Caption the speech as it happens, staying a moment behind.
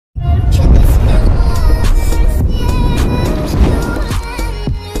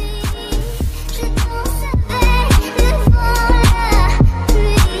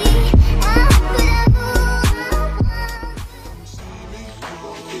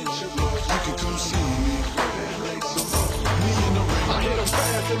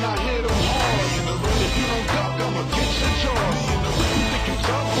and I hit them hard. If you don't duck, I'ma get your jaw. You think you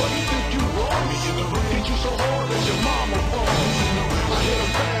tough, boy, you think you raw. Hit you so hard that your mama fall. I hit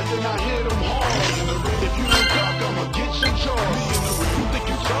them fast and I hit them hard. If you don't duck, I'ma get your jaw. You think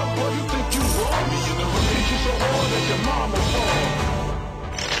you tough, boy, you think you raw. Hit you so hard that your mama fall.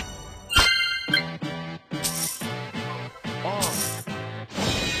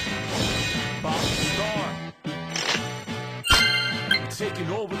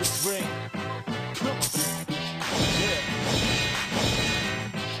 Taking over this ring. Come on. Yeah.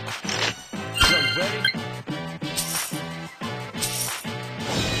 So ready?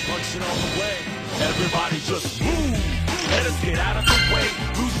 Punching on the way. Everybody just move. Let us get out of the way.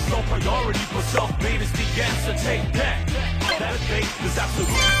 Losing no priority for self-made is the answer. Take that. That fate is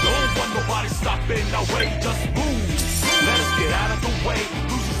absolutely no one. Nobody stopping our way. Just move. Let us get out of the way.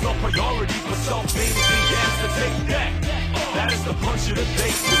 Losing no priority for self-made is the answer. Take that. That is the punch of the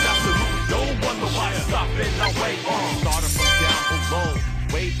day. There's absolutely no one. Nobody stopping our way. Starting from down below,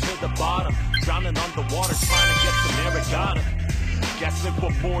 way to the bottom, drowning underwater, trying to get some air. Got guessing for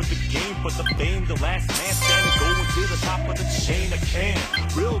more the game, but the fame, the last man standing, going to the top of the chain. I can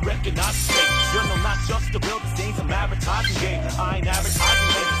real recognize the fake. You know, not just the real, this ain't some advertising game. I ain't advertising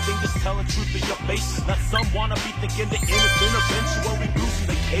anything, just telling truth to your face. Not some wanna be thinking the innocent, eventually losing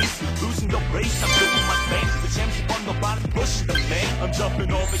the case, losing the race. I'm doing my thing, the championship on nobody pushing the man. I'm jumping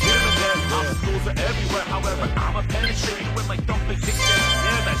over here and there, obstacles are everywhere. However, I'm a penetrator with like thumping kicks and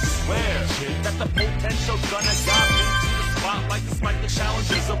snare. I swear that the potential's gonna guide me to the spotlight despite the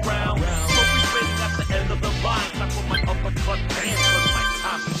challenges around. So be ready at the end of the line. Time for my uppercut dance, but my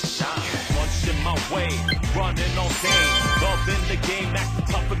time to shine. Punching my way, running all day, loving the game, acting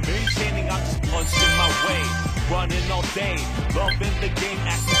tough and maintaining. I'm just punching my way, running all day, loving the game,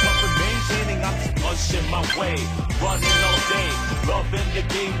 acting tough and maintaining. I'm just punching my way, running all day, loving the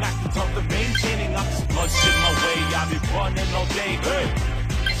game, acting tough and maintaining. I'm just punching my way, I be running all day. Hey,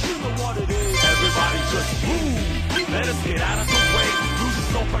 you know what it is. Everybody just move. Let us get out of the way.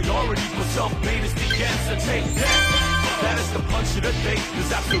 Losing no priority for self-made is the answer. Take that. That is the punch of the day.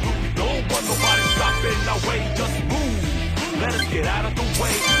 There's absolutely no one. Nobody stopping our way. Just move. Let us get out of the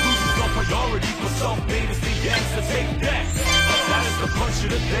way. Losing no priority for self-made is the answer. Take that. That is the punch of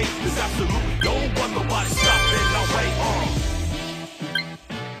the day. There's absolutely no one. Nobody stopping our way.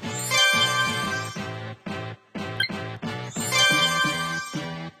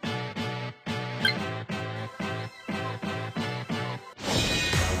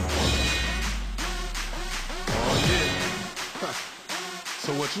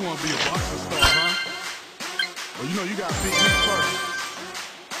 So what, you want to be a boxing star, huh? Well, you know you gotta beat me first.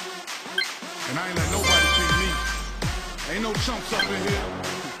 And I ain't let nobody beat me. Ain't no chumps up in here.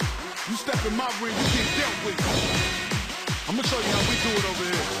 You step in my ring, you get dealt with. I'm gonna show you how we do it over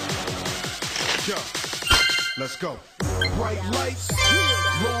here. Yo, let's go. Bright lights,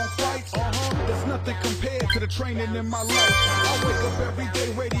 long fights, there's nothing compared to the training in my life. I wake up every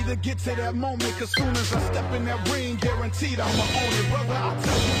day ready to get to that moment, cause soon as I step in that ring, guaranteed I'ma own it. Brother, I'll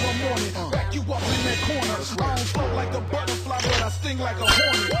tell you I'm on it, back you up in that corner. I don't float like a butterfly, but I sting like a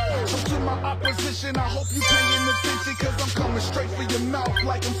hornet. So to my opposition, I hope you paying attention, cause I'm coming straight for your mouth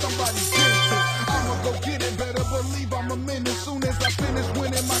like I'm somebody's dentist. I'ma go get it, better believe I'm a minute. Soon as I finish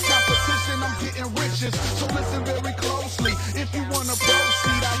winning my competition, I'm getting riches. So listen very closely, if you wanna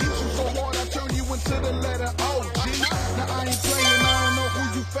proceed, I hit you so hard I turn you into the letter O, G. Now I ain't playing, I don't know who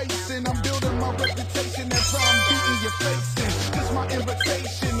you facing. I'm building my reputation, that's how I'm beating your face in. This my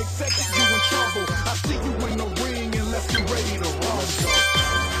invitation, accepting you in trouble. I see you in the ring unless you're ready to rumble.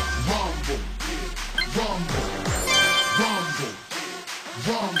 Rumble, rumble, rumble,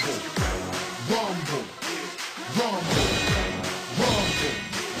 rumble, rumble, rumble, rumble,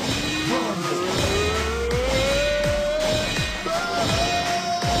 rumble.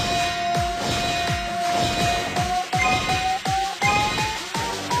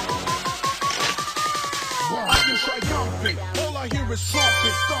 Triumphant, all I hear is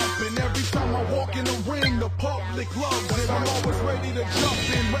trumpet stomping. Every time I walk in the ring, the public loves it. I'm always ready to jump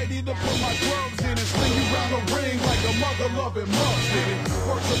in, ready to put my gloves in and sling you round the ring like a mother loving mother.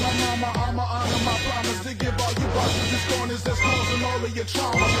 Work to my mama, I'ma honor my promise to give all you bosses these corners that's causing all of your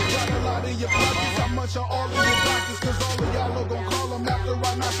trauma. Got a lot of your buddies, how much are all of your doctors? Cause all of y'all are gon' call them after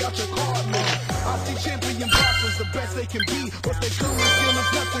I knock out your card, man. I see champion boxers the best they can be, but they current skill is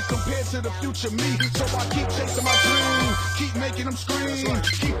nothing compared to the future me. So I keep chasing my dream, keep making them scream,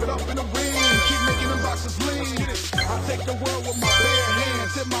 keep it up in the ring, keep making them boxers lean. I take the world with my bare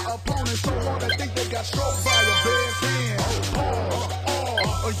hands, hit my opponent so hard I think they got stroked by a bare hand.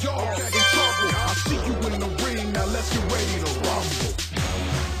 Y'all got in trouble. I see you in the ring, now let's get ready to rumble.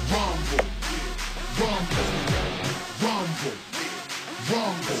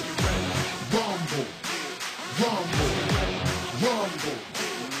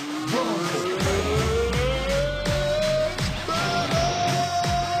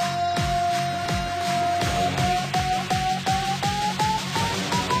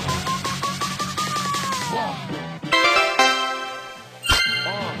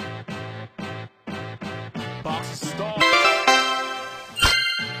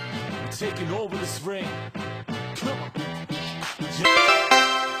 taking over this ring. Come on.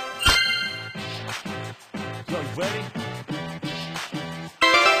 Yo, you ready?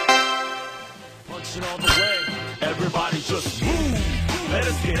 Punching all the way. Everybody just move. Let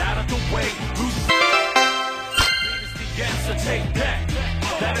us get out of the way. Lose the answer, take that.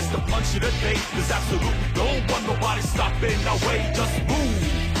 That is the punch of the day. There's absolutely no one, nobody stopping our way. Just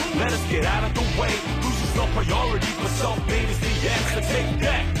move. Let us get out of the way. Losing no priority, but self-made is the answer. Take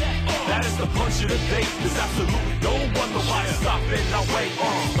that. That is the punch of the day. There's absolutely no one, nobody stopping our way.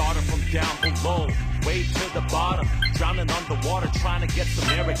 Starting from down below, way to the bottom, drowning underwater, trying to get some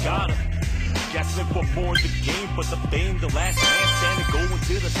air. I got him. Guessing for more in the game, but the fame, the last man standing, going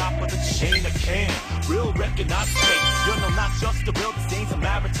to the top of the chain. I can real recognize fake. You know, not just the real, this ain't some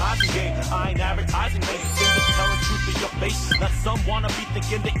advertising game. I ain't advertising, ladies, I'm just telling truth to your face. Not some wanna be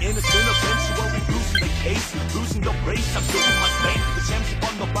thinking the innocent, eventually losing the case, losing the race. I'm doing my thing, the championship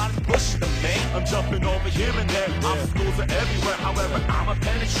on nobody's pushing the main. I'm jumping over here and there, obstacles are everywhere. However, I'm a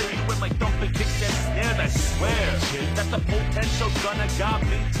penetrator with my thumping kicks and snares. I swear that the potential gonna guide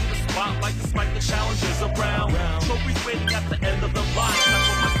me to the spotlight despite the challenges around. Trophies waiting at the end of the line. That's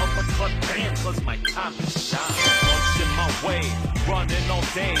when my uppercut bam, cause my time to shine. Punching my way, running all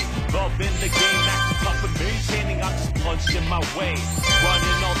day, loving the game, acting tough and maintaining. I'm just punching my way,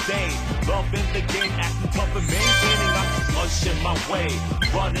 running all day, loving the game, acting tough and maintaining. I'm just punching my way,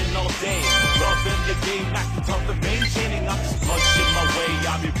 running all day, loving the game, acting tough and maintaining. I'm just punching my way,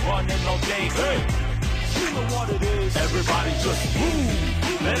 I be running all day. Hey, you know what it is. Everybody just move.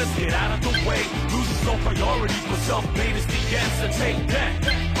 Let us get out of the way. Losing no priority, but self-made is the answer. Take that.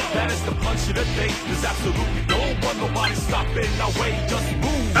 That is the punch of the day. There's absolutely no one, nobody stopping our way. Just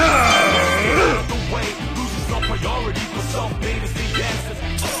move. Let us get out of the way. Losing no priority, but self-made is the answer.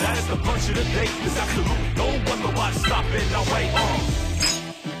 That is the punch of the day. There's absolutely no one, nobody stopping our way.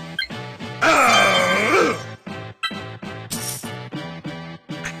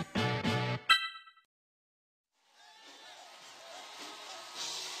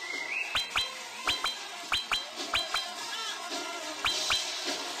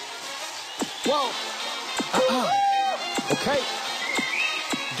 Whoa. Okay.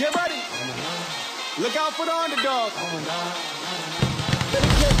 Get ready. Look out for the underdog.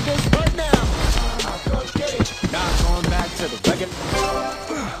 Better get this right now. Now I'm going back to the regular.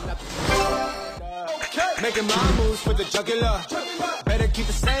 Okay. Making my moves for the jugular. Better keep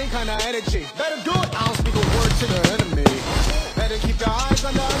the same kind of energy. Better do it. I don't speak a word to the enemy. Better keep your eyes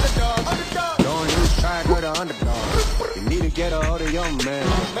on the underdog. Don't lose track of the underdog. You need to get a hold of your man.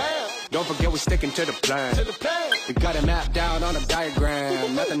 Don't forget we're sticking to the plan. We got it mapped out on a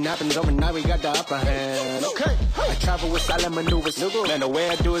diagram. Nothing happens overnight, we got the upper hand. Okay. I travel with silent maneuvers. Man, the way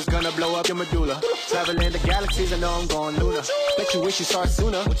I do is gonna blow up your medulla. Traveling the galaxies, I know I'm going lunar. Bet you wish you saw it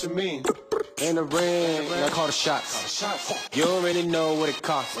sooner. What you mean? In the ring, I call the shots. You already know what it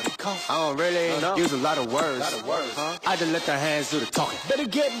costs. I don't really use a lot of words. I just let the hands do the talking. Better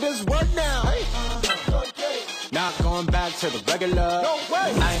get this work now. Not going back to the regular. No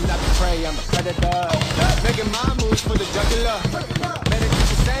way. I am not the prey, I'm the predator. Making my moves for the jugular. Better keep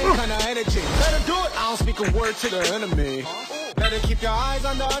the same kind of energy. Better do it. I don't speak a word to the enemy. Better keep your eyes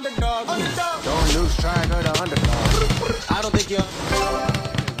on the underdog. Don't lose track of the underdog. I don't think you're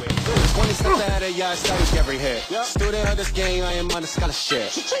 20 steps ahead of y'all, study every hit. Student of this game, I am on a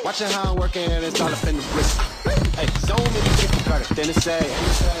scholarship. Watching how I'm working, it's all up in the wrist. Hey, so many people got a thing to say.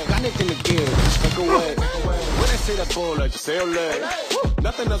 Got anything to give, take away. When I say that bull, I just say ole.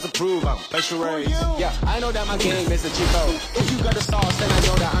 Nothing else to prove, I'm special race. Yeah, I know that my game is a Chico. If you got the sauce, then I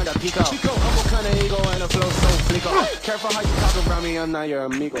know that I'm the Pico. Humble kind of ego and a flow so flico. Careful how you talk around me, I'm not your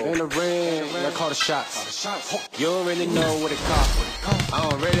amigo. In the ring, I call the shots. You don't really know what it costs. I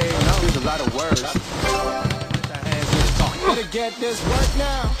don't really use a lot of words. Better get this work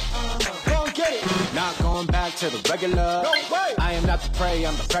now. Go and get it. Not going back to the regular. No way. I am not the prey,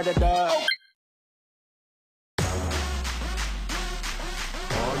 I'm the predator.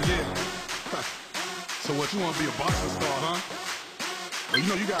 Oh yeah. So what, you wanna be a boxing star, huh? Well, you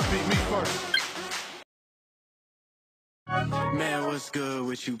know you gotta beat me first. Man, what's good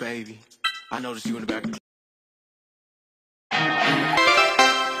with you, baby? I noticed you in the back of the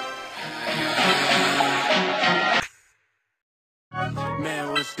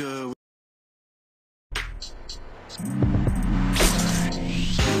Man, what's good?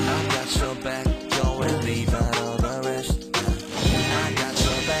 I got your back, go and leave out all the rest. I got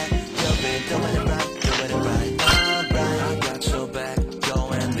your back, you've been doing it right, alright. I got your back, go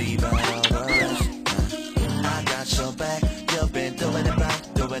and leave out all the rest. I got your back, you've been doing it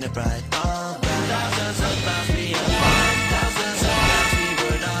right, alright. Thousands of miles we apart, thousands of times we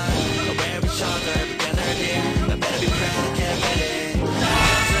were not.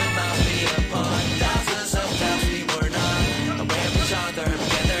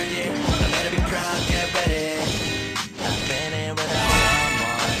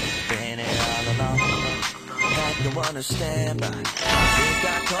 don't understand, but he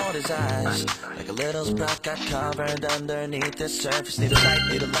got cold his eyes, like a little sprout got covered underneath the surface. Need a light,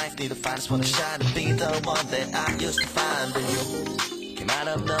 need a life, need a fight. Just wanna shine and be the one that I used to find. And you came out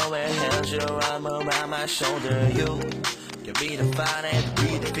of nowhere, held your arm around my shoulder. You be the fire and the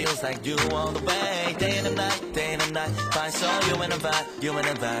breathe, it feels like you all the way. Day and night, day and night. If I saw you in a vibe,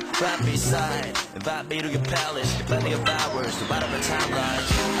 right beside. Invite me to your palace, get plenty of hours to write up a timeline.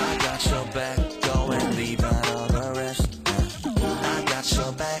 I got your back, go and leave out all the rest. I got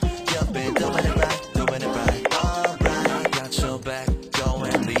your back, you've been doing it right, alright. I got your back, go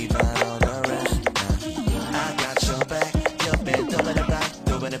and leave out all the rest. I got your back, you've been doing it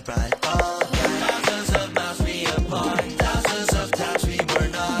right, alright. Thousands of miles we apart. Times we were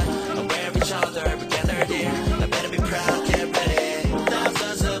not aware of each other, but gathered here. I better be proud, get ready.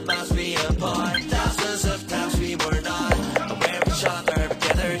 Thousands of miles we apart. Thousands of times we were not aware of each other, but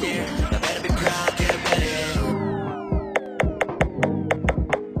gathered here. I better be proud, get ready.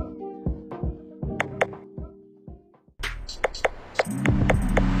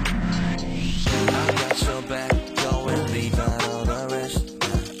 I got your back, go and leave out all the rest.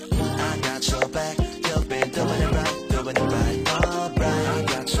 I got your back, you've been doing it right. I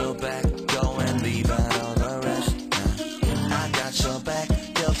got your back, go and leave out all the rest. I got your back,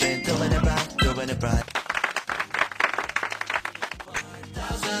 you've been doing it right.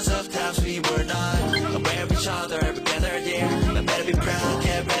 Thousands of times we were not aware of each other, but gathered here. I better be proud,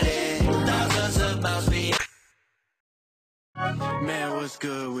 get ready. Thousands of miles we. Man, what's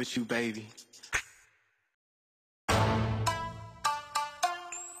good with you, baby?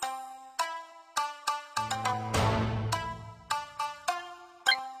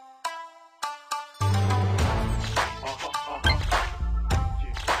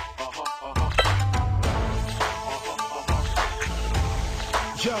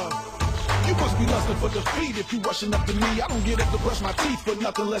 Yo, you must be lusting for defeat if you rushing up to me. I don't get up to brush my teeth for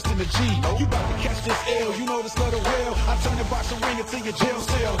nothing less than a G. You about to catch this L, you know this letter well. I turn the boxing ring into your jail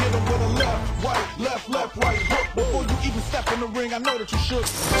cell. Hit him with a left, right hook. Before you even step in the ring, I know that you should.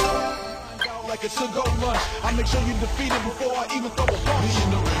 Like it's a go lunch. I make sure you defeat it before I even throw a punch.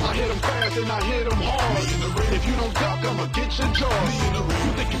 I hit him fast and I hit him hard. If you don't duck, I'ma get your jaw.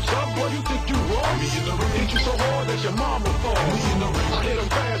 You think you tough, boy, you think you raw. Hit you so hard that your mama fall. I hit him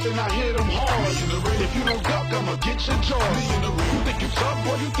fast and I hit him hard. If you don't duck, I'ma get your jaw. You think you tough,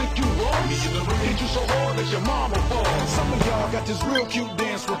 boy, you think you raw. Hit you so hard that your mama fall. Some of y'all got this real cute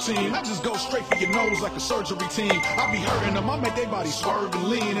dance routine. I just go straight for your nose like a surgery team. I be hurting them, I make their body swerve and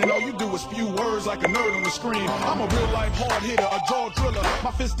lean. And all you do is spew words like a nerd on the screen. I'm a real life hard hitter, a jaw driller.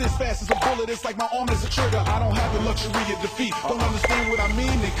 My fist this fast as a bullet, it's like my arm is a trigger. I don't have the luxury of defeat. Don't understand what I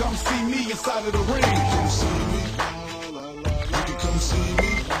mean? Then come see me inside of the ring. You can see me, you can come see me,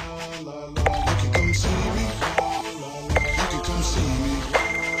 you can come see me, you can come see me, you can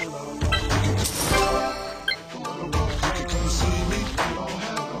come see me,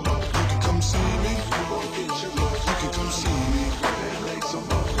 you can come see me, you can come see me.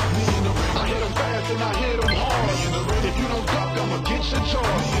 I hit him fast and I hit him hard. If you don't duck, I'ma get your jaw.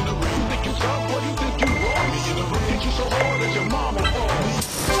 You think you tough, boy, you think you raw. Hit you so hard that your mama fall.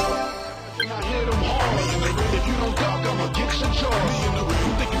 And I hit him hard. If you don't duck, I'ma get your jaw.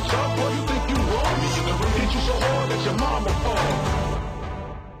 You think you tough, boy, you think you raw. Hit you so hard that your mama fall.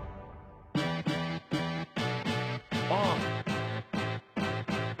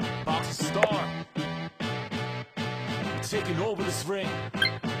 Boxing star, taking over this ring.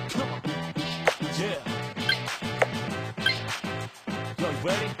 Come on, yeah. Yo, you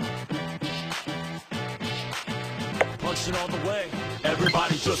ready? Punching on the way.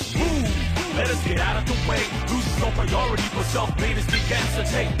 Everybody just move. Let us get out of the way. Losing no priority, but self-made is the answer.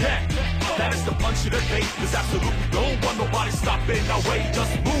 Take that. That is the punch of the day. There's absolutely no one, nobody stopping our way.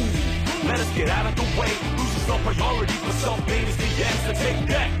 Just move. Let us get out of the way. Losing no priority, but self-made is the answer. Take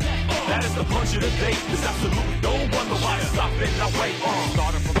that. That is the punch of the day. There's absolutely no one, nobody stopping our way.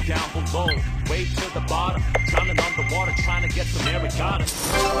 Starting from down below, way to the bottom. Drowning underwater, trying to get some Americana.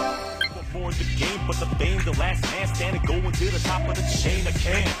 More in the game, but the fame, the last man standing, going to the top of the chain. I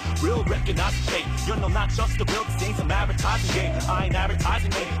can real recognize the fake. You know, not just the real, this ain't some advertising game. I ain't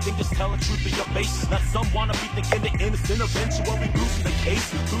advertising anything, just tell the truth to your face. Not some wanna be thinking the innocent, eventually losing the case,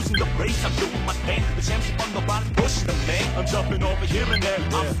 losing the race. I'm doing my thing, the championship on the bottom, pushing the thing. I'm jumping over here and there,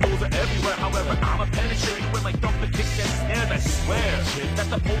 obstacles are everywhere. However, I'm a penetrating with like thumping kicks and snares. I swear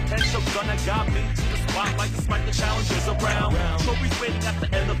that the potential gonna got me to the spotlight despite the challenges around. Trophies waiting at the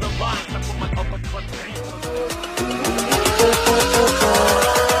end of the line. I put my uppercut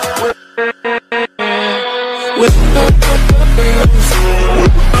with